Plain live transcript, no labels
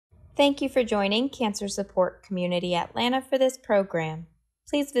Thank you for joining Cancer Support Community Atlanta for this program.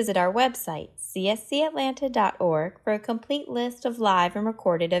 Please visit our website, cscatlanta.org, for a complete list of live and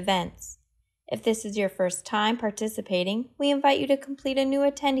recorded events. If this is your first time participating, we invite you to complete a new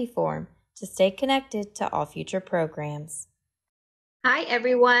attendee form to stay connected to all future programs. Hi,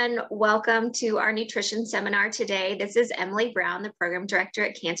 everyone. Welcome to our nutrition seminar today. This is Emily Brown, the Program Director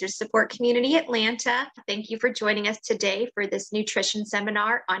at Cancer Support Community Atlanta. Thank you for joining us today for this nutrition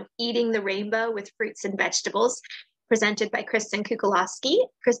seminar on eating the rainbow with fruits and vegetables, presented by Kristin Cuculovski.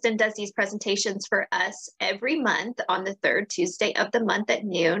 Kristin does these presentations for us every month on the third Tuesday of the month at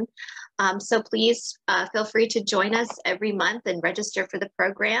noon. So please feel free to join us every month and register for the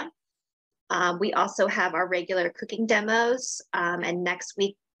program. We also have our regular cooking demos, and next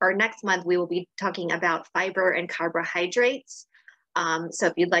month, we will be talking about fiber and carbohydrates. So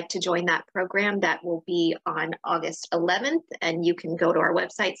if you'd like to join that program, that will be on August 11th, and you can go to our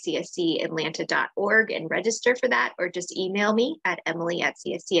website, cscatlanta.org, and register for that, or just email me at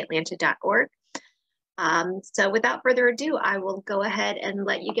emily@cscatlanta.org. So without further ado, I will go ahead and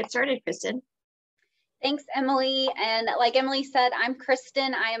let you get started, Kristin. Thanks, Emily. And like Emily said, I'm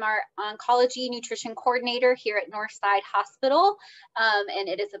Kristin. I am our Oncology Nutrition Coordinator here at Northside Hospital. And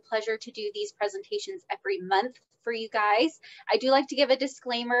it is a pleasure to do these presentations every month for you guys. I do like to give a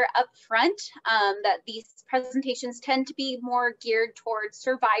disclaimer up front that these presentations tend to be more geared towards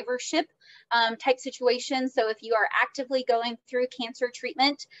survivorship type situations. So if you are actively going through cancer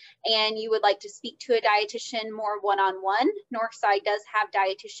treatment and you would like to speak to a dietitian more one-on-one, Northside does have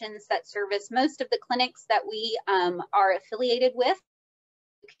dietitians that service most of the clinics that we are affiliated with.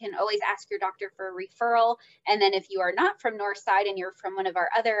 You can always ask your doctor for a referral. And then if you are not from Northside and you're from one of our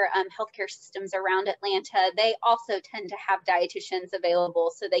other healthcare systems around Atlanta, they also tend to have dietitians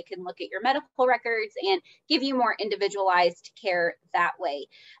available so they can look at your medical records and give you more individualized care that way.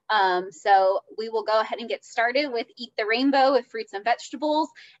 So we will go ahead and get started with Eat the Rainbow with fruits and vegetables.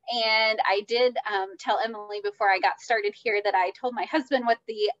 And I did tell Emily before I got started here that I told my husband what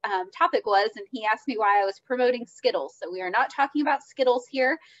the topic was, and he asked me why I was promoting Skittles. So we are not talking about Skittles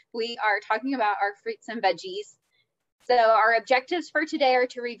here. We are talking about our fruits and veggies. So our objectives for today are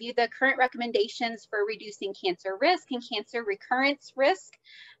to review the current recommendations for reducing cancer risk and cancer recurrence risk.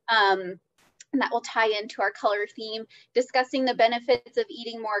 And that will tie into our color theme, discussing the benefits of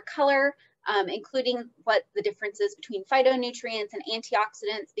eating more color, including what the difference is between phytonutrients and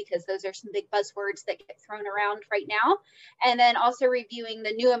antioxidants, because those are some big buzzwords that get thrown around right now. And then also reviewing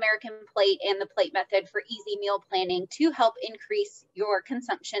the new American plate and the plate method for easy meal planning to help increase your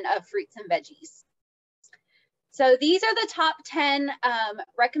consumption of fruits and veggies. So these are the top 10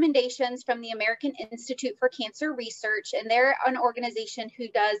 recommendations from the American Institute for Cancer Research, and they're an organization who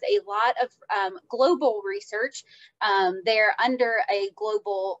does a lot of global research. They're under a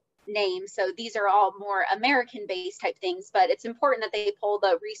global name, so these are all more American-based type things, but it's important that they pull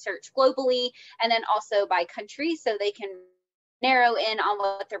the research globally and then also by country so they can narrow in on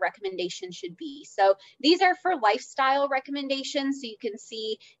what the recommendation should be. So these are for lifestyle recommendations. So you can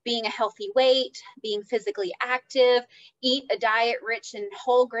see being a healthy weight, being physically active, eat a diet rich in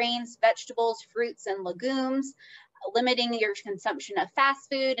whole grains, vegetables, fruits, and legumes, limiting your consumption of fast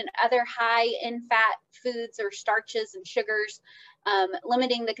food and other high in fat foods or starches and sugars,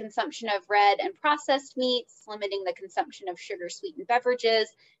 limiting the consumption of red and processed meats, limiting the consumption of sugar sweetened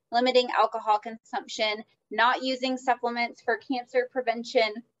beverages, limiting alcohol consumption, not using supplements for cancer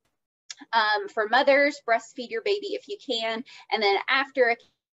prevention. For mothers, breastfeed your baby if you can, and then after a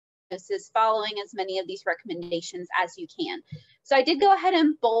diagnosis, following as many of these recommendations as you can. So I did go ahead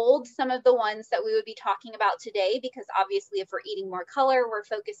and bold some of the ones that we would be talking about today, because obviously if we're eating more color, we're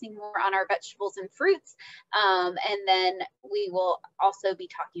focusing more on our vegetables and fruits. And then we will also be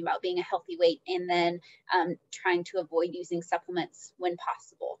talking about being a healthy weight and then trying to avoid using supplements when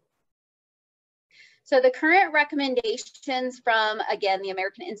possible. So the current recommendations from, again, the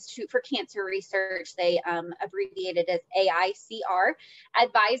American Institute for Cancer Research, they abbreviated as AICR,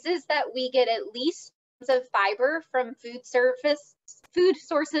 advises that we get at least of fiber from food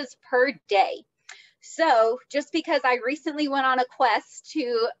sources per day. So just because I recently went on a quest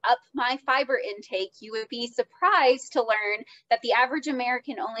to up my fiber intake, you would be surprised to learn that the average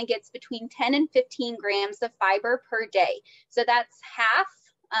American only gets between 10 and 15 grams of fiber per day. So that's half,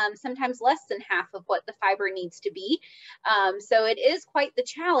 sometimes less than half of what the fiber needs to be. So it is quite the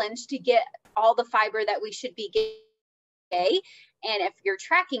challenge to get all the fiber that we should be getting. And if you're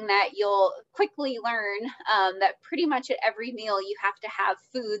tracking that, you'll quickly learn that pretty much at every meal you have to have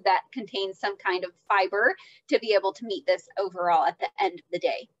food that contains some kind of fiber to be able to meet this overall at the end of the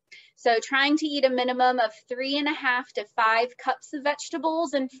day. So trying to eat a minimum of 3.5 to 5 cups of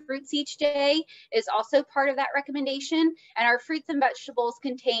vegetables and fruits each day is also part of that recommendation. And our fruits and vegetables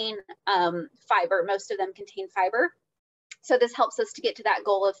contain fiber. Most of them contain fiber. So this helps us to get to that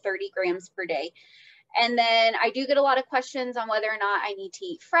goal of 30 grams per day. And then I do get a lot of questions on whether or not I need to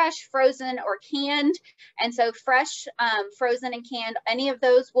eat fresh, frozen, or canned. And so fresh, frozen, and canned, any of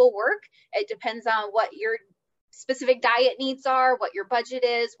those will work. It depends on what your specific diet needs are, what your budget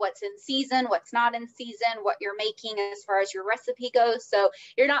is, what's in season, what's not in season, what you're making as far as your recipe goes. So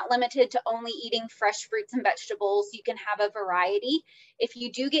you're not limited to only eating fresh fruits and vegetables. You can have a variety. If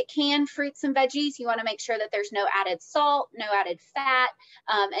you do get canned fruits and veggies, you want to make sure that there's no added salt, no added fat,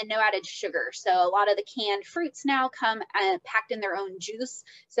 and no added sugar. So a lot of the canned fruits now come packed in their own juice,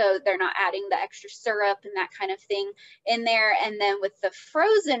 so they're not adding the extra syrup and that kind of thing in there. And then with the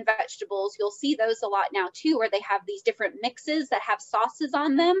frozen vegetables, you'll see those a lot now too, where they have these different mixes that have sauces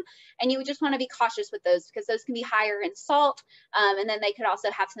on them, and you would just want to be cautious with those because those can be higher in salt, and then they could also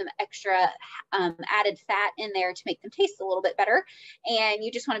have some extra added fat in there to make them taste a little bit better. And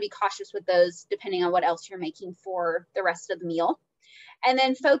you just want to be cautious with those depending on what else you're making for the rest of the meal. And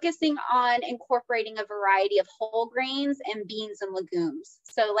then focusing on incorporating a variety of whole grains and beans and legumes.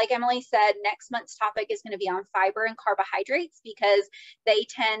 So like Emily said, next month's topic is going to be on fiber and carbohydrates because they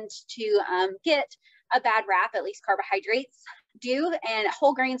tend to get a bad rap, at least carbohydrates do, and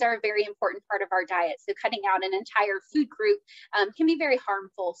whole grains are a very important part of our diet. So cutting out an entire food group can be very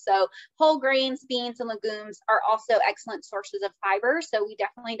harmful. So whole grains, beans, and legumes are also excellent sources of fiber. So we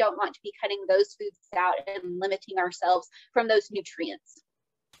definitely don't want to be cutting those foods out and limiting ourselves from those nutrients.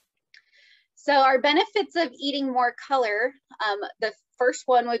 So our benefits of eating more color, the first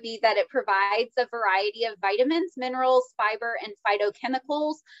one would be that it provides a variety of vitamins, minerals, fiber, and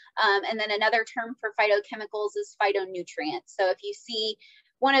phytochemicals. And then another term for phytochemicals is phytonutrients. So if you see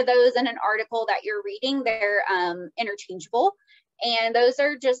one of those in an article that you're reading, they're interchangeable. And those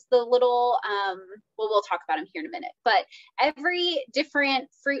are just the little, well, we'll talk about them here in a minute, but every different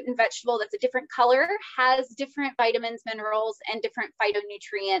fruit and vegetable that's a different color has different vitamins, minerals, and different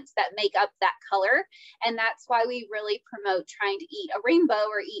phytonutrients that make up that color. And that's why we really promote trying to eat a rainbow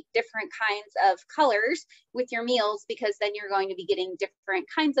or eat different kinds of colors with your meals, because then you're going to be getting different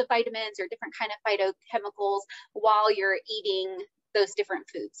kinds of vitamins or different kind of phytochemicals while you're eating those different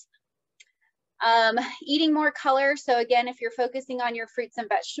foods. Eating more color. So again, if you're focusing on your fruits and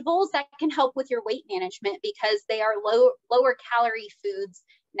vegetables, that can help with your weight management because they are lower calorie foods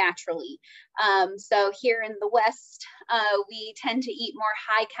naturally. So here in the West, we tend to eat more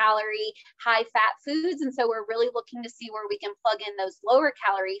high calorie, high fat foods. And so we're really looking to see where we can plug in those lower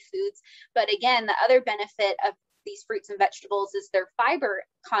calorie foods. But again, the other benefit of these fruits and vegetables is their fiber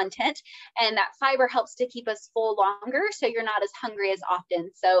content, and that fiber helps to keep us full longer, so you're not as hungry as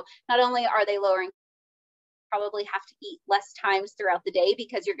often. So not only are they lowering, probably have to eat less times throughout the day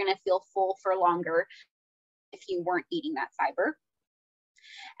because you're going to feel full for longer if you weren't eating that fiber.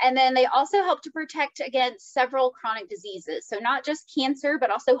 And then they also help to protect against several chronic diseases. So not just cancer,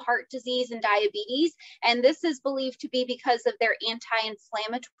 but also heart disease and diabetes. And this is believed to be because of their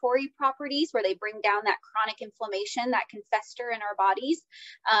anti-inflammatory properties, where they bring down that chronic inflammation that can fester in our bodies.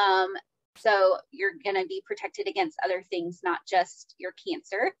 So you're going to be protected against other things, not just your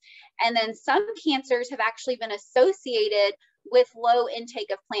cancer. And then some cancers have actually been associated with low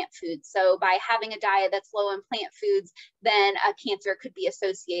intake of plant foods. So by having a diet that's low in plant foods, then a cancer could be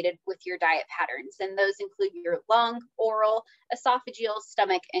associated with your diet patterns. And those include your lung, oral, esophageal,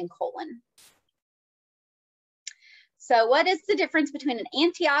 stomach, and colon. So what is the difference between an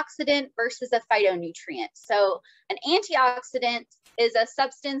antioxidant versus a phytonutrient? So an antioxidant is a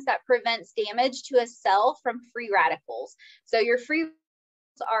substance that prevents damage to a cell from free radicals. So your free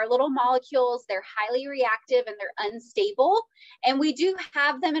are little molecules, they're highly reactive and they're unstable. And we do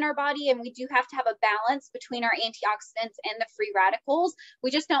have them in our body, and we do have to have a balance between our antioxidants and the free radicals.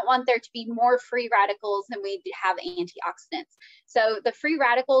 We just don't want there to be more free radicals than we have antioxidants. So the free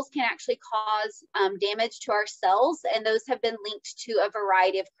radicals can actually cause damage to our cells, and those have been linked to a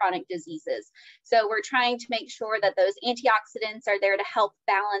variety of chronic diseases. So we're trying to make sure that those antioxidants are there to help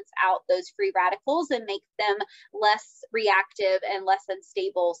balance out those free radicals and make them less reactive and less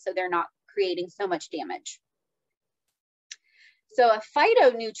unstable, so they're not creating so much damage. So a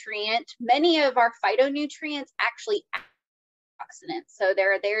phytonutrient, many of our phytonutrients actually antioxidants. So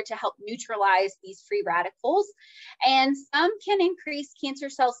they're there to help neutralize these free radicals, and some can increase cancer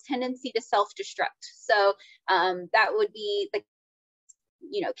cells' tendency to self-destruct. So that would be the,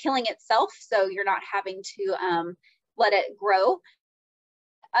 killing itself. So you're not having to let it grow.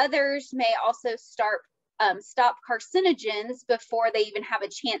 Others may also start stop carcinogens before they even have a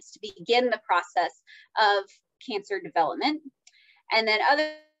chance to begin the process of cancer development. And then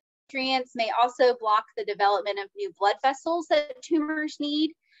other nutrients may also block the development of new blood vessels that tumors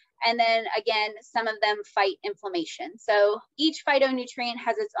need. And then again, some of them fight inflammation. So each phytonutrient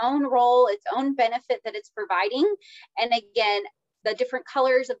has its own role, its own benefit that it's providing. And again, the different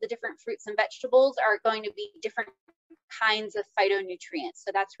colors of the different fruits and vegetables are going to be different kinds of phytonutrients.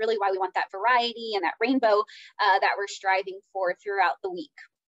 So that's really why we want that variety and that rainbow that we're striving for throughout the week.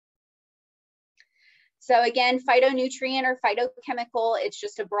 So again, phytonutrient or phytochemical, it's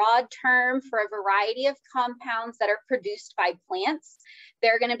just a broad term for a variety of compounds that are produced by plants.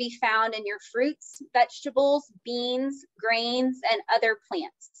 They're going to be found in your fruits, vegetables, beans, grains, and other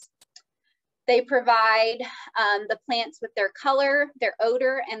plants. They provide the plants with their color, their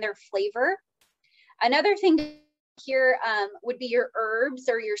odor, and their flavor. Another thing here would be your herbs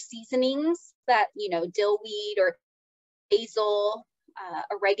or your seasonings that, you know, dill weed or basil,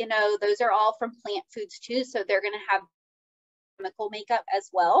 oregano, those are all from plant foods too, so they're going to have chemical makeup as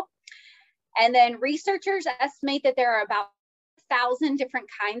well. And then researchers estimate that there are about 1,000 different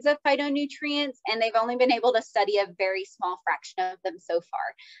kinds of phytonutrients, and they've only been able to study a very small fraction of them so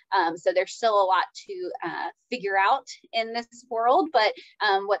far. So there's still a lot to figure out in this world, but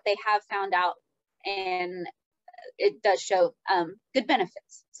what they have found out, and it does show good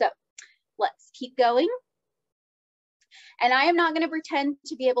benefits. So let's keep going. And I am not going to pretend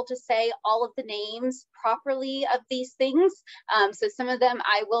to be able to say all of the names properly of these things. So some of them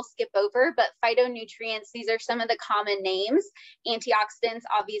I will skip over, but phytonutrients, these are some of the common names. Antioxidants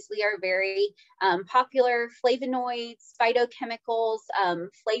obviously are very popular. Flavonoids, phytochemicals,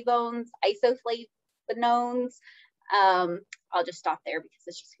 flavones, isoflavonones. I'll just stop there because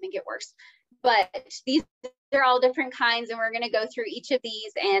it's just going to get worse. But these are all different kinds, and we're going to go through each of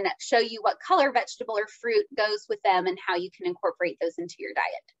these and show you what color vegetable or fruit goes with them and how you can incorporate those into your diet.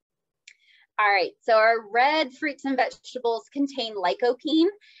 All right, so our red fruits and vegetables contain lycopene,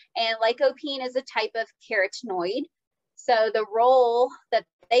 and lycopene is a type of carotenoid. So the role that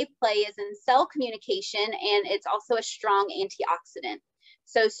they play is in cell communication, and it's also a strong antioxidant.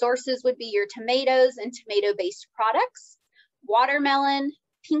 So sources would be your tomatoes and tomato-based products, watermelon,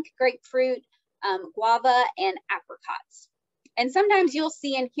 pink grapefruit, guava, and apricots. And sometimes you'll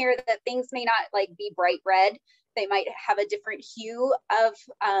see in here that things may not like be bright red. They might have a different hue of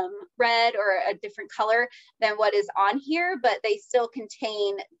red or a different color than what is on here, but they still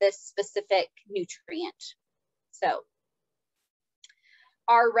contain this specific nutrient. So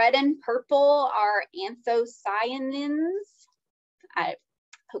our red and purple are anthocyanins. I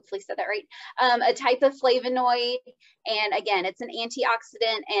hopefully said that right. A type of flavonoid, and again, it's an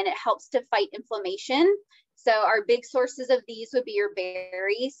antioxidant and it helps to fight inflammation. So our big sources of these would be your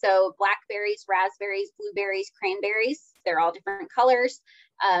berries. So blackberries, raspberries, blueberries, cranberries. They're all different colors.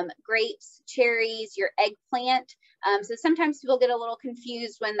 Grapes, cherries, your eggplant. So sometimes people get a little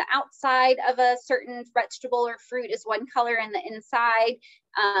confused when the outside of a certain vegetable or fruit is one color and the inside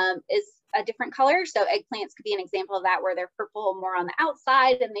is a different color. So eggplants could be an example of that, where they're purple more on the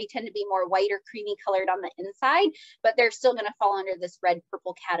outside and they tend to be more white or creamy colored on the inside, but they're still going to fall under this red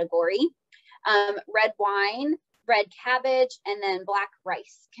purple category. Red wine, red cabbage, and then black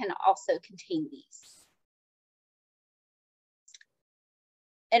rice can also contain these.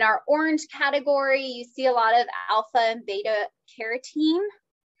 In our orange category, you see a lot of alpha and beta carotene,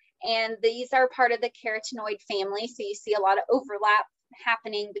 and these are part of the carotenoid family. So you see a lot of overlap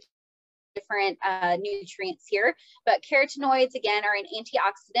happening between different nutrients here. But carotenoids, again, are an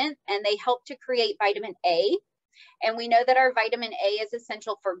antioxidant, and they help to create vitamin A. And we know that our vitamin A is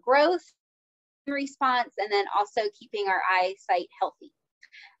essential for growth, response, and then also keeping our eyesight healthy.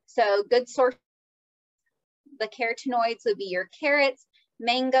 So good source, the carotenoids would be your carrots,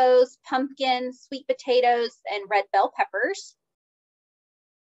 mangoes, pumpkin, sweet potatoes, and red bell peppers.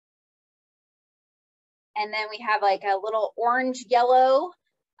 And then we have like a little orange yellow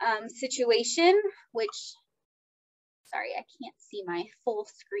situation, which, sorry, I can't see my full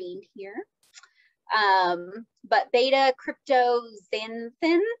screen here. But beta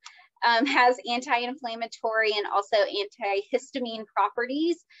cryptozanthin has anti-inflammatory and also antihistamine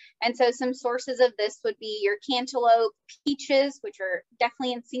properties. And so some sources of this would be your cantaloupe, peaches, which are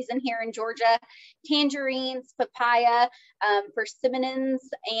definitely in season here in Georgia, tangerines, papaya, persimmons,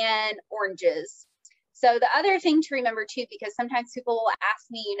 and oranges. So the other thing to remember too, because sometimes people will ask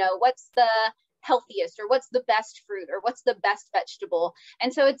me, you know, what's the healthiest, or what's the best fruit, or what's the best vegetable?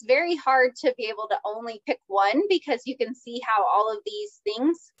 And so it's very hard to be able to only pick one, because you can see how all of these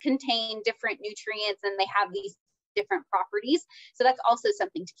things contain different nutrients and they have these different properties. So that's also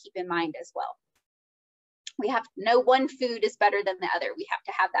something to keep in mind as well. We have no one food is better than the other. We have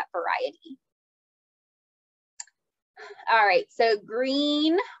to have that variety. All right, so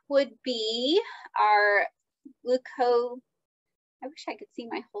green would be our glucose. I wish I could see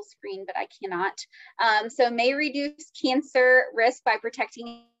my whole screen, but I cannot. So may reduce cancer risk by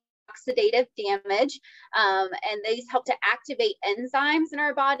protecting oxidative damage. And these help to activate enzymes in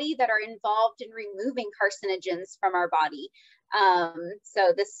our body that are involved in removing carcinogens from our body.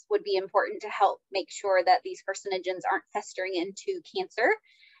 So this would be important to help make sure that these carcinogens aren't festering into cancer.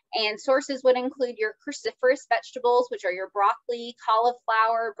 And sources would include your cruciferous vegetables, which are your broccoli,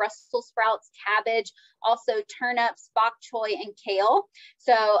 cauliflower, Brussels sprouts, cabbage, also turnips, bok choy, and kale.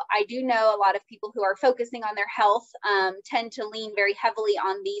 So I do know a lot of people who are focusing on their health tend to lean very heavily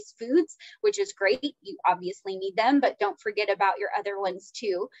on these foods, which is great. You obviously need them, but don't forget about your other ones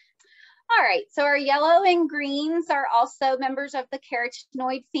too. All right, so our yellow and greens are also members of the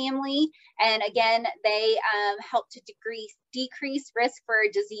carotenoid family. And again, they help to decrease risk for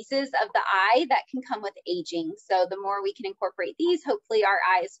diseases of the eye that can come with aging. So the more we can incorporate these, hopefully our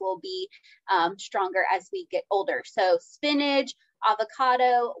eyes will be stronger as we get older. So spinach,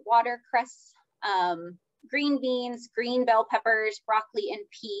 avocado, watercress, green beans, green bell peppers, broccoli, and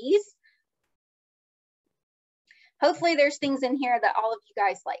peas. Hopefully there's things in here that all of you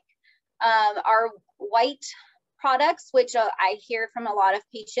guys like. Our white products, which I hear from a lot of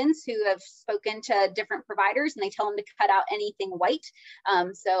patients who have spoken to different providers and they tell them to cut out anything white.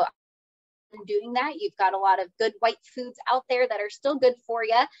 So in doing that, you've got a lot of good white foods out there that are still good for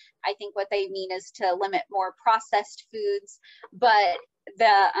you. I think what they mean is to limit more processed foods, but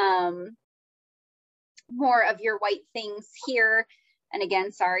the more of your white things here. And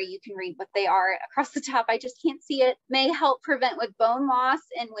again, sorry, you can read what they are across the top. I just can't see it. May help prevent with bone loss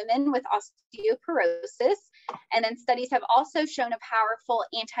in women with osteoporosis. And then studies have also shown a powerful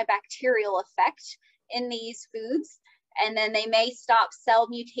antibacterial effect in these foods. And then they may stop cell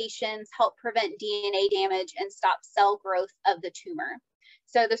mutations, help prevent DNA damage, and stop cell growth of the tumor.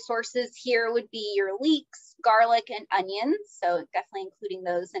 So the sources here would be your leeks, garlic, and onions. So definitely including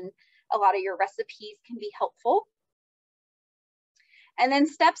those in a lot of your recipes can be helpful. And then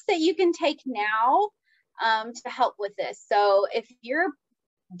steps that you can take now to help with this. So if your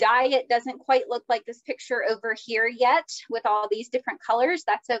diet doesn't quite look like this picture over here yet with all these different colors,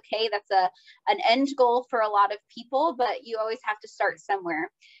 that's okay. That's an end goal for a lot of people, but you always have to start somewhere.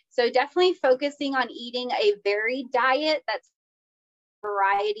 So definitely focusing on eating a varied diet that's a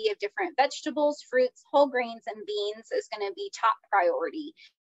variety of different vegetables, fruits, whole grains, and beans is going to be top priority.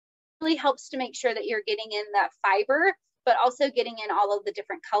 It really helps to make sure that you're getting in that fiber, but also getting in all of the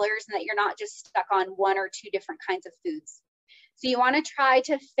different colors and that you're not just stuck on one or two different kinds of foods. So you want to try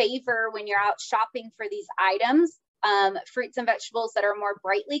to favor when you're out shopping for these items, fruits and vegetables that are more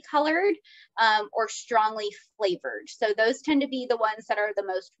brightly colored or strongly flavored. So those tend to be the ones that are the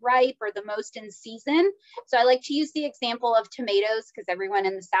most ripe or the most in season. So I like to use the example of tomatoes because everyone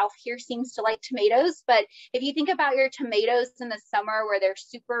in the South here seems to like tomatoes. But if you think about your tomatoes in the summer where they're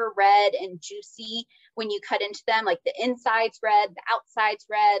super red and juicy, when you cut into them, like the inside's red, the outside's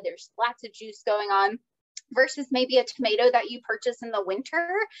red, there's lots of juice going on. Versus maybe a tomato that you purchase in the winter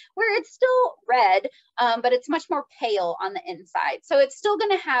where it's still red, but it's much more pale on the inside. So it's still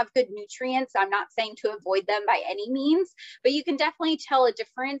going to have good nutrients. I'm not saying to avoid them by any means, but you can definitely tell a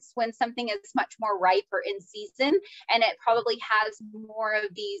difference when something is much more ripe or in season, and it probably has more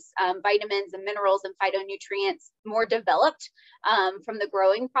of these vitamins and minerals and phytonutrients more developed from the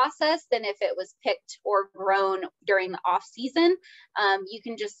growing process than if it was picked or grown during the off season. You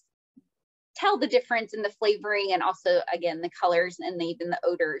can just tell the difference in the flavoring and also, again, the colors and even the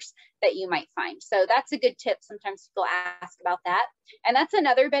odors that you might find. So that's a good tip. Sometimes people ask about that. And that's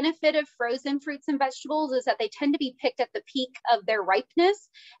another benefit of frozen fruits and vegetables is that they tend to be picked at the peak of their ripeness,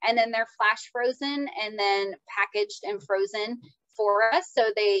 and then they're flash frozen and then packaged and frozen for us,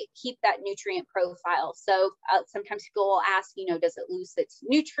 so they keep that nutrient profile. So sometimes people will ask, you know, does it lose its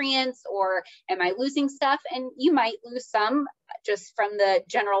nutrients or am I losing stuff? And you might lose some just from the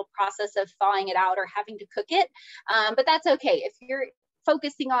general process of thawing it out or having to cook it, but that's okay. If you're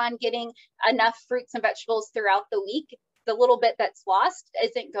focusing on getting enough fruits and vegetables throughout the week, the little bit that's lost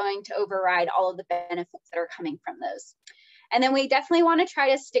isn't going to override all of the benefits that are coming from those. And then we definitely want to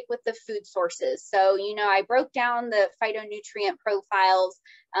try to stick with the food sources. So, you know, I broke down the phytonutrient profiles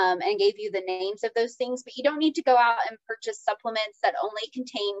and gave you the names of those things, but you don't need to go out and purchase supplements that only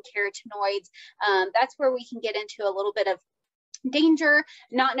contain carotenoids. That's where we can get into a little bit of danger,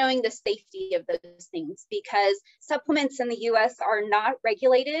 not knowing the safety of those things, because supplements in the US are not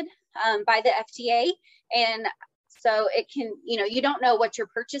regulated by the FDA. And so it can, you know, you don't know what you're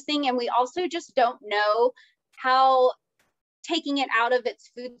purchasing. And we also just don't know how taking it out of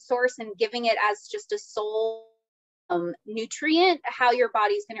its food source and giving it as just a sole nutrient, how your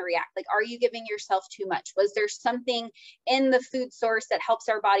body's going to react. Like, are you giving yourself too much? Was there something in the food source that helps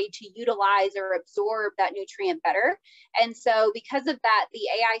our body to utilize or absorb that nutrient better? And so because of that, the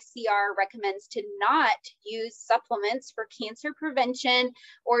AICR recommends to not use supplements for cancer prevention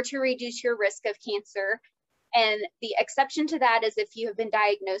or to reduce your risk of cancer. And the exception to that is if you have been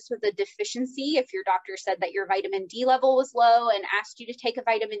diagnosed with a deficiency, if your doctor said that your vitamin D level was low and asked you to take a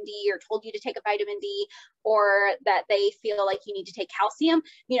vitamin D or told you to take a vitamin D, or that they feel like you need to take calcium,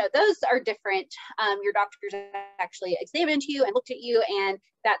 those are different. Your doctors actually examined you and looked at you, and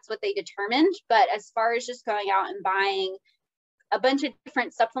that's what they determined. But as far as just going out and buying a bunch of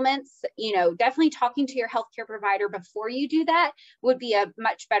different supplements, definitely talking to your healthcare provider before you do that would be a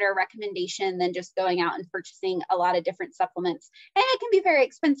much better recommendation than just going out and purchasing a lot of different supplements. And it can be very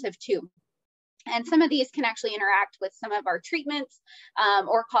expensive too. And some of these can actually interact with some of our treatments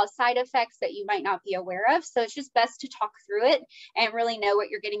or cause side effects that you might not be aware of. So it's just best to talk through it and really know what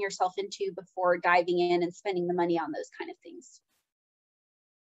you're getting yourself into before diving in and spending the money on those kind of things.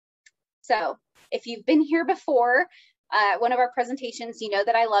 So if you've been here before, one of our presentations, you know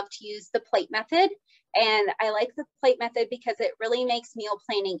that I love to use the plate method. And I like the plate method because it really makes meal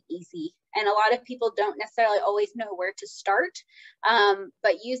planning easy. And a lot of people don't necessarily always know where to start.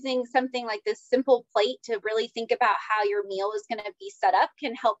 But using something like this simple plate to really think about how your meal is going to be set up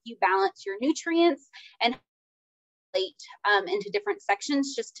can help you balance your nutrients and plate into different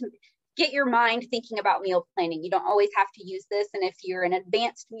sections, just to get your mind thinking about meal planning. You don't always have to use this. And if you're an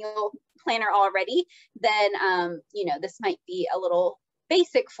advanced meal planner already, then, this might be a little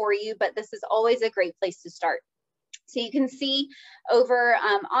basic for you, but this is always a great place to start. So you can see over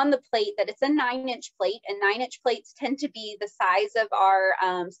on the plate that it's a 9-inch plate, and 9-inch plates tend to be the size of our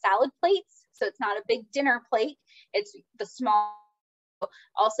salad plates. So it's not a big dinner plate. It's the small.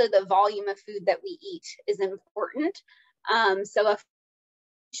 Also, the volume of food that we eat is important. So if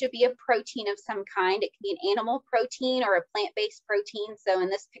should be a protein of some kind. It can be an animal protein or a plant-based protein. So in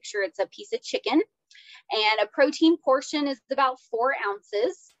this picture, it's a piece of chicken. And a protein portion is about 4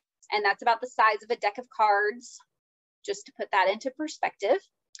 ounces. And that's about the size of a deck of cards, just to put that into perspective.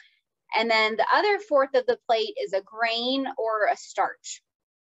 And then the other fourth of the plate is a grain or a starch.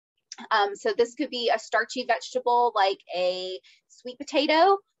 So this could be a starchy vegetable like a sweet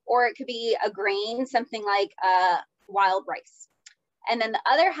potato, or it could be a grain, something like wild rice. And then the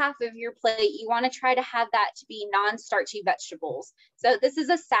other half of your plate, you want to try to have that to be non-starchy vegetables. So this is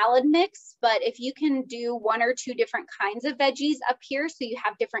a salad mix, but if you can do 1 or 2 different kinds of veggies up here, so you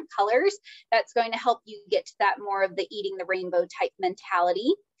have different colors, that's going to help you get to that more of the eating the rainbow type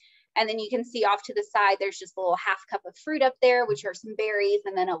mentality. And then you can see off to the side, there's just a little half cup of fruit up there, which are some berries,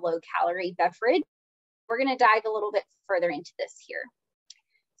 and then a low calorie beverage. We're going to dive a little bit further into this here.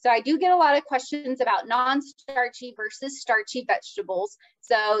 So I do get a lot of questions about non-starchy versus starchy vegetables.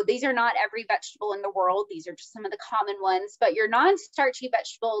 So these are not every vegetable in the world. These are just some of the common ones, but your non-starchy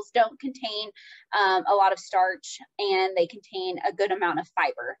vegetables don't contain a lot of starch, and they contain a good amount of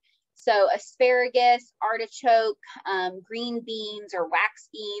fiber. So asparagus, artichoke, green beans or wax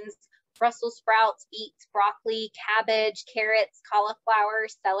beans, Brussels sprouts, beets, broccoli, cabbage, carrots, cauliflower,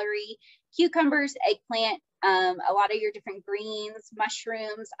 celery, cucumbers, eggplant, a lot of your different greens,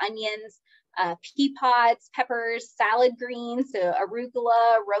 mushrooms, onions, pea pods, peppers, salad greens, so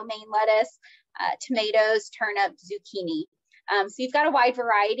arugula, romaine lettuce, tomatoes, turnip, zucchini. So you've got a wide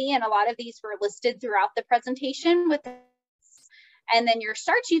variety, and a lot of these were listed throughout the presentation with. And then your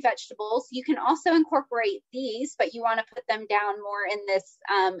starchy vegetables, you can also incorporate these, but you want to put them down more in this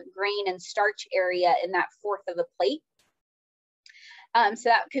grain and starch area in that fourth of the plate. So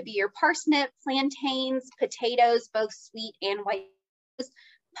that could be your parsnip, plantains, potatoes, both sweet and white,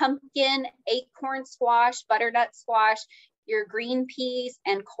 pumpkin, acorn squash, butternut squash, your green peas,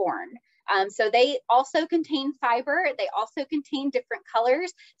 and corn. So they also contain fiber. They also contain different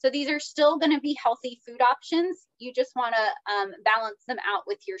colors. So these are still going to be healthy food options. You just want to balance them out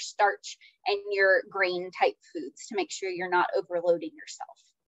with your starch and your grain type foods to make sure you're not overloading yourself.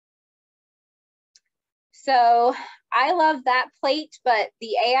 So I love that plate, but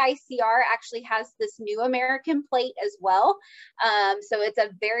the AICR actually has this new American plate as well. So it's a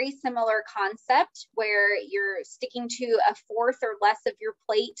very similar concept where you're sticking to a fourth or less of your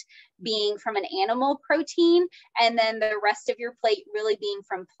plate being from an animal protein, and then the rest of your plate really being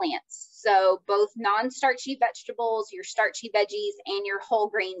from plants. So both non-starchy vegetables, your starchy veggies, and your whole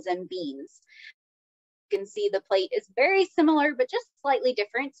grains and beans. You can see the plate is very similar, but just slightly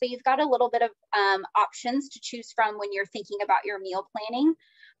different. So you've got a little bit of options to choose from when you're thinking about your meal planning.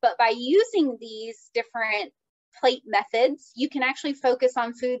 But by using these different plate methods, you can actually focus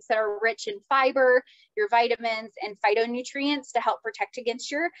on foods that are rich in fiber, your vitamins, and phytonutrients to help protect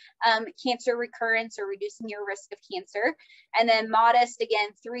against your cancer recurrence or reducing your risk of cancer. And then modest, again,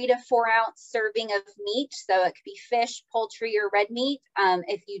 3 to 4 ounce serving of meat. So it could be fish, poultry, or red meat.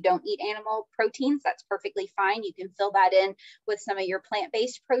 If you don't eat animal proteins, that's perfectly fine. You can fill that in with some of your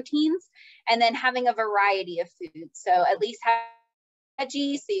plant-based proteins. And then having a variety of foods. So at least have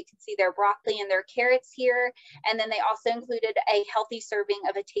veggies, so you can see their broccoli and their carrots here. And then they also included a healthy serving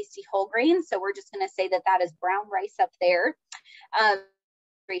of a tasty whole grain. So we're just going to say that that is brown rice up there.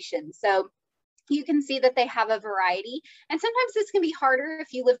 So you can see that they have a variety. And sometimes this can be harder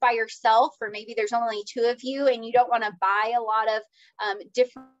if you live by yourself, or maybe there's only 2 of you and you don't want to buy a lot of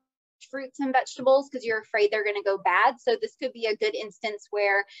different fruits and vegetables because you're afraid they're going to go bad. So this could be a good instance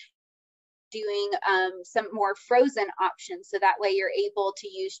where doing some more frozen options, so that way you're able to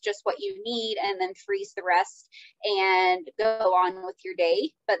use just what you need and then freeze the rest and go on with your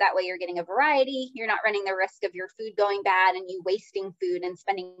day. But that way you're getting a variety, you're not running the risk of your food going bad and you wasting food and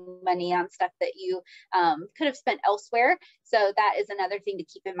spending money on stuff that you could have spent elsewhere. So that is another thing to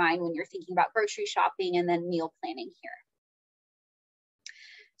keep in mind when you're thinking about grocery shopping and then meal planning here.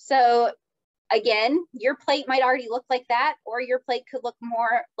 So again, your plate might already look like that, or your plate could look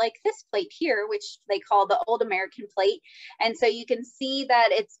more like this plate here, which they call the old American plate. And so you can see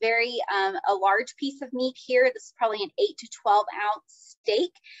that it's very a large piece of meat here. This is probably an 8 to 12 ounce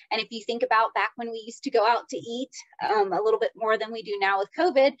steak. And if you think about back when we used to go out to eat a little bit more than we do now with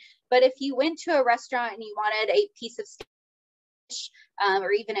COVID, but if you went to a restaurant and you wanted a piece of steak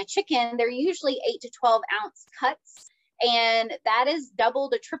or even a chicken, they're usually 8 to 12 ounce cuts. And that is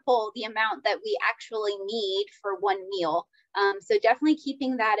double to triple the amount that we actually need for one meal. So definitely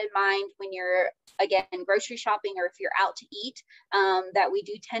keeping that in mind when you're, again, grocery shopping, or if you're out to eat, that we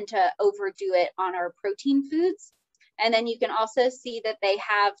do tend to overdo it on our protein foods. And then you can also see that they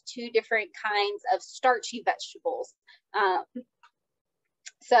have 2 different kinds of starchy vegetables.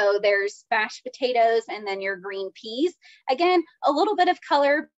 So there's mashed potatoes and then your green peas. Again, a little bit of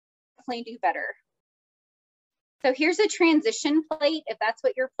color, definitely do better. So here's a transition plate. If that's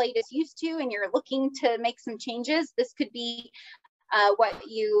what your plate is used to and you're looking to make some changes, this could be what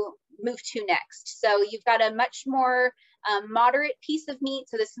you move to next. So you've got a much more moderate piece of meat.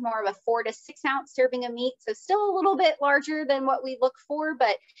 So this is more of a 4 to 6 ounce serving of meat. So still a little bit larger than what we look for,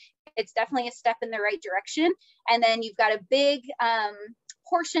 but it's definitely a step in the right direction. And then you've got a big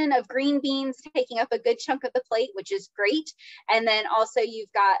portion of green beans taking up a good chunk of the plate, which is great. And then also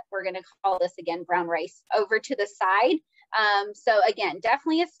you've got, we're going to call this again brown rice, over to the side. So again,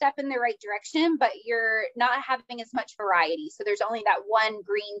 definitely a step in the right direction, but you're not having as much variety. So there's only that one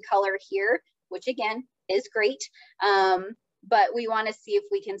green color here, which again is great. But we want to see if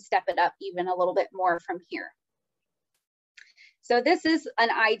we can step it up even a little bit more from here. So this is an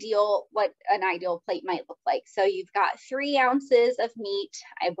ideal, what an ideal plate might look like. So you've got 3 ounces of meat.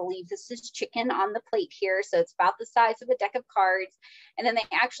 I believe this is chicken on the plate here. So it's about the size of a deck of cards. And then they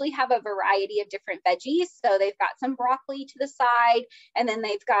actually have a variety of different veggies. So they've got some broccoli to the side, and then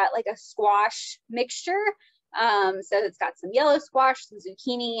they've got like a squash mixture. So it's got some yellow squash, some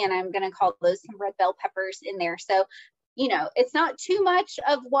zucchini, and I'm going to call those some red bell peppers in there. So, you know, it's not too much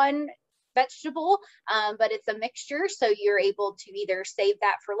of one vegetable, but it's a mixture. So you're able to either save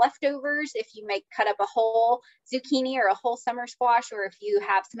that for leftovers if you cut up a whole zucchini or a whole summer squash, or if you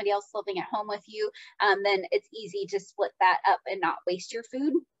have somebody else living at home with you, then it's easy to split that up and not waste your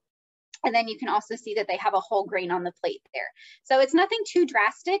food. And then you can also see that they have a whole grain on the plate there. So it's nothing too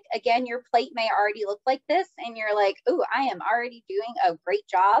drastic. Again, your plate may already look like this and you're like, oh, I am already doing a great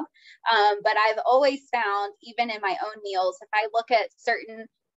job. But I've always found, even in my own meals, if I look at certain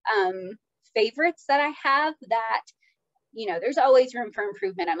favorites that I have, that, you know, there's always room for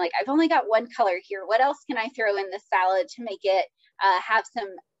improvement. I'm like, I've only got one color here. What else can I throw in this salad to make it have some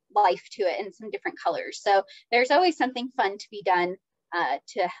life to it and some different colors? So there's always something fun to be done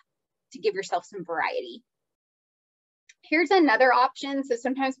to give yourself some variety. Here's another option. So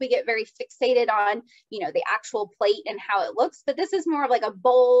sometimes we get very fixated on, you know, the actual plate and how it looks, but this is more of like a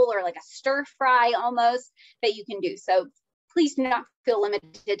bowl or like a stir fry almost that you can do. So please do not feel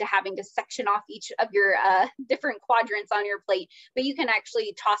limited to having to section off each of your different quadrants on your plate, but you can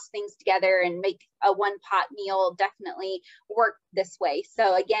actually toss things together and make a one pot meal definitely work this way.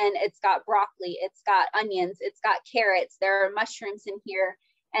 So again, it's got broccoli, it's got onions, it's got carrots, there are mushrooms in here.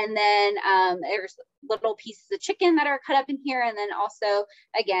 And then there's little pieces of chicken that are cut up in here. And then also,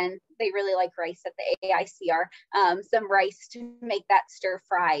 again, they really like rice at the AICR, some rice to make that stir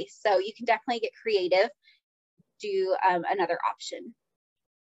fry. So you can definitely get creative. Do another option.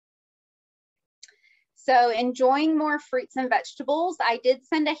 So enjoying more fruits and vegetables. I did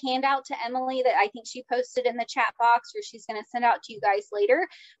send a handout to Emily that I think she posted in the chat box, or she's going to send out to you guys later,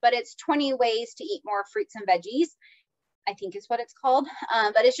 but it's 20 ways to eat more fruits and veggies, I think is what it's called.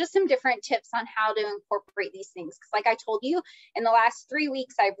 But it's just some different tips on how to incorporate these things. Because like I told you, in the last 3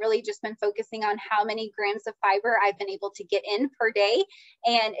 weeks, I've really just been focusing on how many grams of fiber I've been able to get in per day.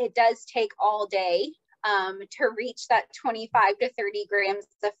 And it does take all day to reach that 25 to 30 grams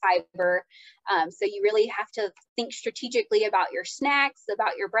of fiber. So you really have to think strategically about your snacks,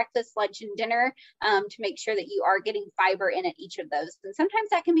 about your breakfast, lunch, and dinner to make sure that you are getting fiber in at each of those. And sometimes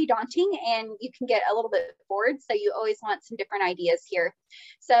that can be daunting and you can get a little bit bored. So you always want some different ideas here.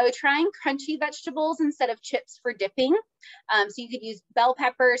 So trying crunchy vegetables instead of chips for dipping. So you could use bell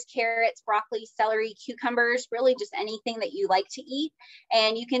peppers, carrots, broccoli, celery, cucumbers, really just anything that you like to eat.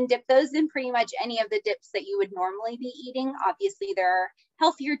 And you can dip those in pretty much any of the dips that you would normally be eating. Obviously, there are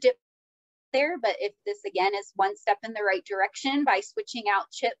healthier dips there, but if this again is one step in the right direction by switching out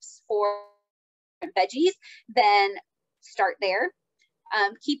chips for veggies, then start there.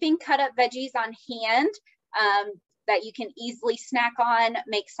 Keeping cut up veggies on hand that you can easily snack on,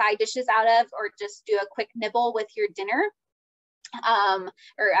 make side dishes out of, or just do a quick nibble with your dinner.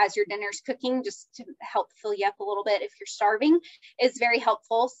 Or as your dinner's cooking, just to help fill you up a little bit if you're starving, is very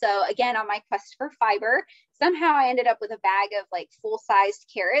helpful. So again, on my quest for fiber, somehow I ended up with a bag of like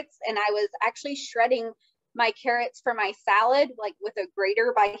full-sized carrots, and I was actually shredding my carrots for my salad like with a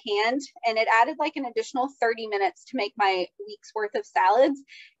grater by hand, and it added like an additional 30 minutes to make my week's worth of salads.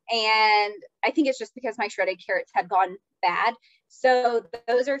 And I think it's just because my shredded carrots had gone bad. So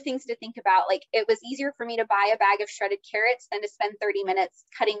those are things to think about. Like, it was easier for me to buy a bag of shredded carrots than to spend 30 minutes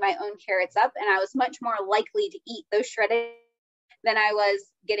cutting my own carrots up. And I was much more likely to eat those shredded than I was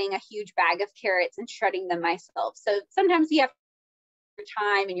getting a huge bag of carrots and shredding them myself. So sometimes you have your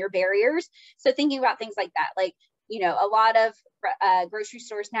time and your barriers. So thinking about things like that, like, you know, a lot of grocery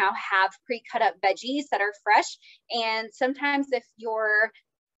stores now have pre-cut up veggies that are fresh. And sometimes if your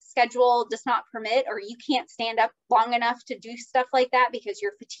schedule does not permit, or you can't stand up long enough to do stuff like that because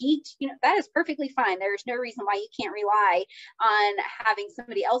you're fatigued, you know, that is perfectly fine. There's no reason why you can't rely on having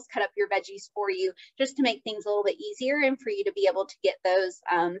somebody else cut up your veggies for you, just to make things a little bit easier and for you to be able to get those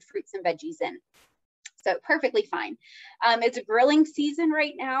fruits and veggies in. So perfectly fine. It's a grilling season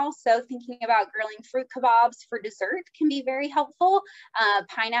right now, so thinking about grilling fruit kebabs for dessert can be very helpful.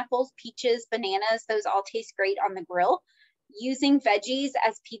 Pineapples, peaches, bananas, those all taste great on the grill. Using veggies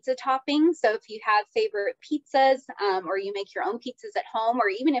as pizza toppings. So if you have favorite pizzas, or you make your own pizzas at home, or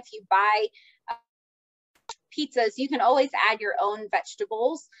even if you buy pizzas, you can always add your own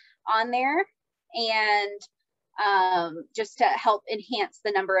vegetables on there, and just to help enhance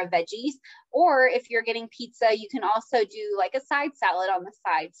the number of veggies. Or if you're getting pizza, you can also do like a side salad on the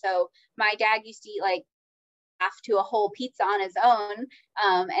side. So my dad used to eat like half to a whole pizza on his own.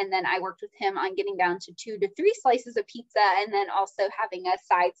 And then I worked with him on getting down to 2 to 3 slices of pizza, and then also having a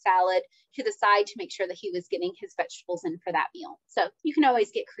side salad to the side to make sure that he was getting his vegetables in for that meal. So you can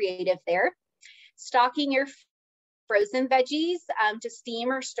always get creative there. Stocking your frozen veggies to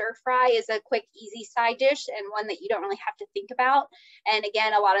steam or stir fry is a quick, easy side dish, and one that you don't really have to think about. And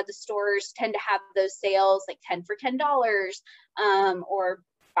again, a lot of the stores tend to have those sales like 10 for $10, or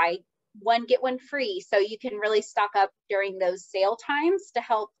buy one get one free. So you can really stock up during those sale times to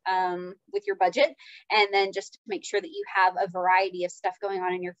help with your budget, and then just to make sure that you have a variety of stuff going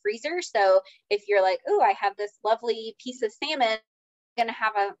on in your freezer. So if you're like, oh, I have this lovely piece of salmon, I'm gonna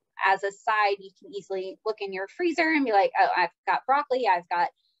have as a side, you can easily look in your freezer and be like, oh, I've got broccoli, I've got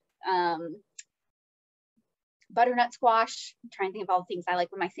butternut squash. I'm trying to think of all the things I like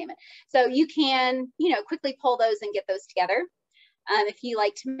with my salmon. So you can, you know, quickly pull those and get those together. If you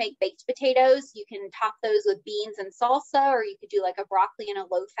like to make baked potatoes, you can top those with beans and salsa, or you could do like a broccoli and a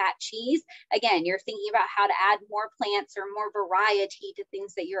low-fat cheese. Again, you're thinking about how to add more plants or more variety to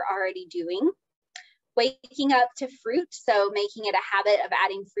things that you're already doing. Waking up to fruit, so making it a habit of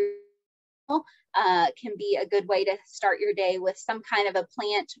adding fruit can be a good way to start your day with some kind of a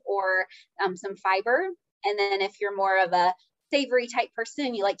plant or some fiber. And then if you're more of a savory type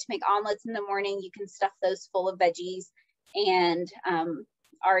person, you like to make omelets in the morning, you can stuff those full of veggies and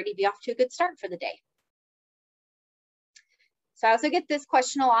already be off to a good start for the day. So I also get this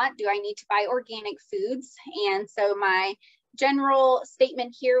question a lot, do I need to buy organic foods? And so my general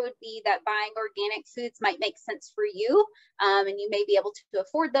statement here would be that buying organic foods might make sense for you, and you may be able to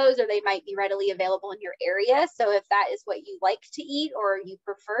afford those, or they might be readily available in your area. So if that is what you like to eat or you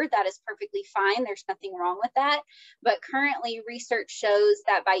prefer, that is perfectly fine. There's nothing wrong with that. But currently research shows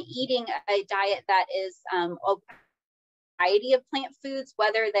that by eating a diet that is variety of plant foods,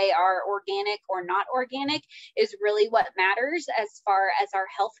 whether they are organic or not organic, is really what matters as far as our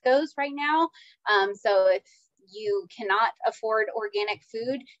health goes right now. So if you cannot afford organic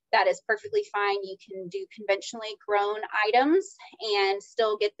food, that is perfectly fine. You can do conventionally grown items and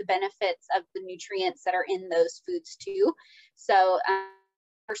still get the benefits of the nutrients that are in those foods too. So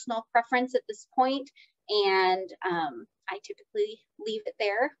personal preference at this point, and I typically leave it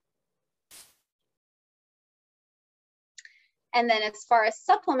there. And then as far as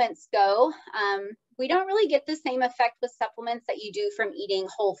supplements go, we don't really get the same effect with supplements that you do from eating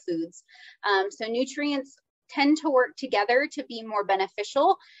whole foods. So nutrients tend to work together to be more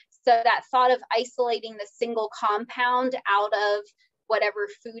beneficial. So that thought of isolating the single compound out of whatever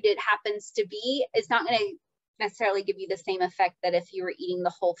food it happens to be is not going to necessarily give you the same effect that if you were eating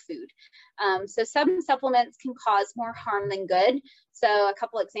the whole food. So some supplements can cause more harm than good. So a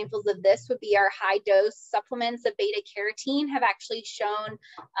couple examples of this would be our high dose supplements of beta carotene have actually shown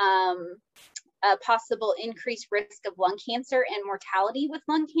a possible increased risk of lung cancer and mortality with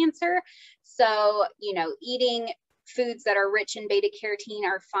lung cancer. So, you know, eating foods that are rich in beta carotene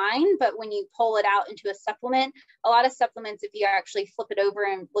are fine, but when you pull it out into a supplement, a lot of supplements, if you actually flip it over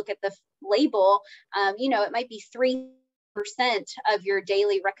and look at the label, you know, it might be 3% of your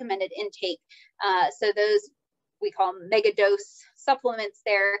daily recommended intake. So those, we call them mega dose supplements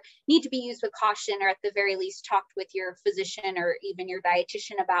there, need to be used with caution, or at the very least talked with your physician or even your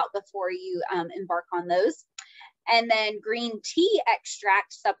dietitian about before you embark on those. And then green tea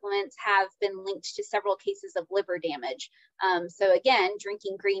extract supplements have been linked to several cases of liver damage. So again,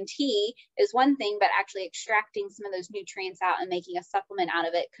 drinking green tea is one thing, but actually extracting some of those nutrients out and making a supplement out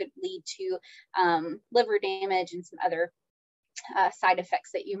of it could lead to liver damage and some other side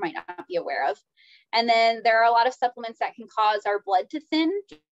effects that you might not be aware of. And then there are a lot of supplements that can cause our blood to thin.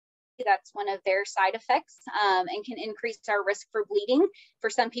 That's one of their side effects, and can increase our risk for bleeding for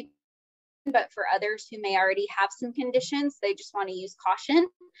some people, but for others who may already have some conditions, they just want to use caution.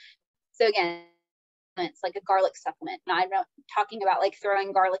 So again, it's like a garlic supplement. Now, I'm not talking about like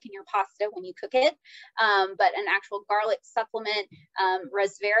throwing garlic in your pasta when you cook it, but an actual garlic supplement,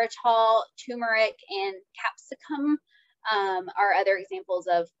 resveratrol, turmeric, and capsicum are other examples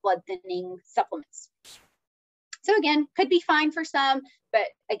of blood thinning supplements. So again, could be fine for some, but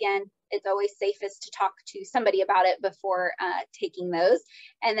again, it's always safest to talk to somebody about it before taking those.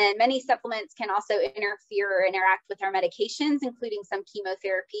 And then many supplements can also interfere or interact with our medications, including some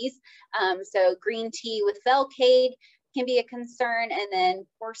chemotherapies. So green tea with Velcade can be a concern, and then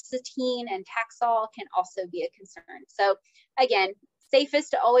quercetin and Taxol can also be a concern. So again,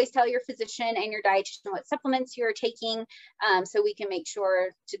 safest to always tell your physician and your dietitian what supplements you're taking, so we can make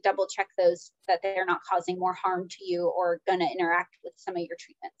sure to double check those, that they're not causing more harm to you or going to interact with some of your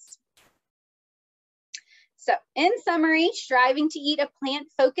treatments. So in summary, striving to eat a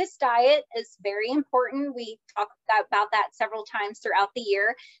plant-focused diet is very important. We talk about that several times throughout the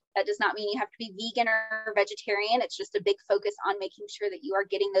year. That does not mean you have to be vegan or vegetarian. It's just a big focus on making sure that you are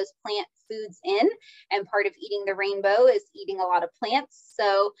getting those plant foods in. And part of eating the rainbow is eating a lot of plants.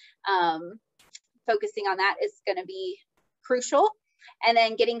 So focusing on that is going to be crucial. And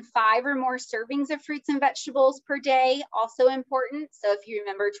then getting 5 or more servings of fruits and vegetables per day, also important. So if you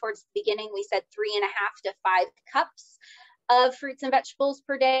remember towards the beginning, we said 3.5 to 5 cups of fruits and vegetables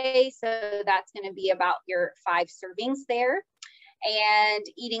per day. So that's going to be about your 5 servings there. And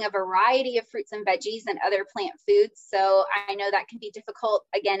eating a variety of fruits and veggies and other plant foods. So I know that can be difficult,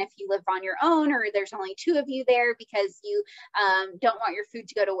 again, if you live on your own or there's only 2 of you there, because you don't want your food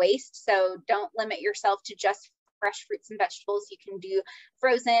to go to waste. So don't limit yourself to just fresh fruits and vegetables. You can do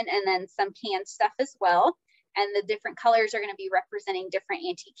frozen and then some canned stuff as well. And the different colors are going to be representing different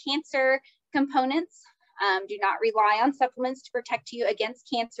anti-cancer components. Do not rely on supplements to protect you against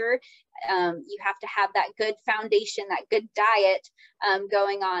cancer. You have to have that good foundation, that good diet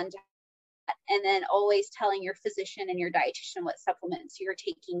going on. And then always telling your physician and your dietitian what supplements you're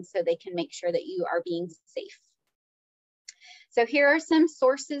taking so they can make sure that you are being safe. So here are some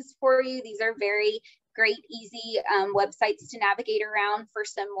sources for you. These are very great, easy websites to navigate around for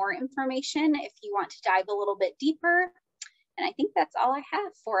some more information if you want to dive a little bit deeper. And I think that's all I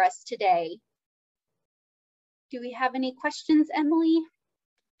have for us today. Do we have any questions, Emily?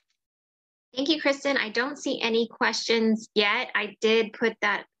 Thank you, Kristin. I don't see any questions yet. I did put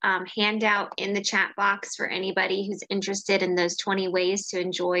that handout in the chat box for anybody who's interested in those 20 ways to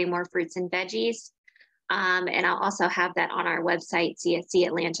enjoy more fruits and veggies. And I'll also have that on our website,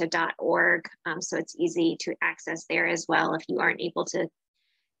 cscatlanta.org. So it's easy to access there as well if you aren't able to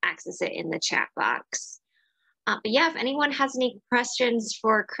access it in the chat box. But yeah, if anyone has any questions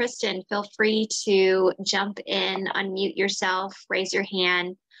for Kristin, feel free to jump in, unmute yourself, raise your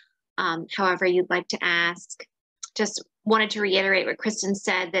hand, however you'd like to ask. Just wanted to reiterate what Kristin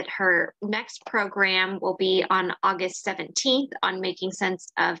said, that her next program will be on August 17th on Making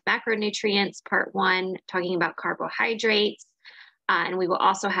Sense of Macronutrients, Part 1, talking about carbohydrates. And we will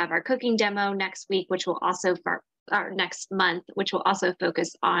also have our cooking demo next week, which will also our next month, which will also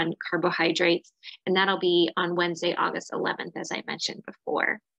focus on carbohydrates. And that'll be on Wednesday, August 11th, as I mentioned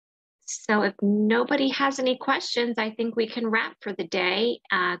before. So if nobody has any questions, I think we can wrap for the day.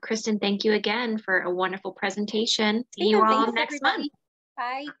 Kristin, thank you again for a wonderful presentation. See you all next month.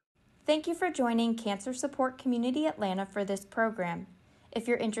 Bye. Thank you for joining Cancer Support Community Atlanta for this program. If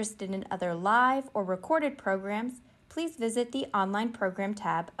you're interested in other live or recorded programs, please visit the online program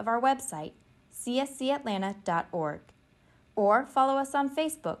tab of our website, cscatlanta.org, or follow us on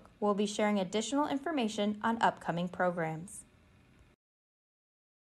Facebook. We'll be sharing additional information on upcoming programs.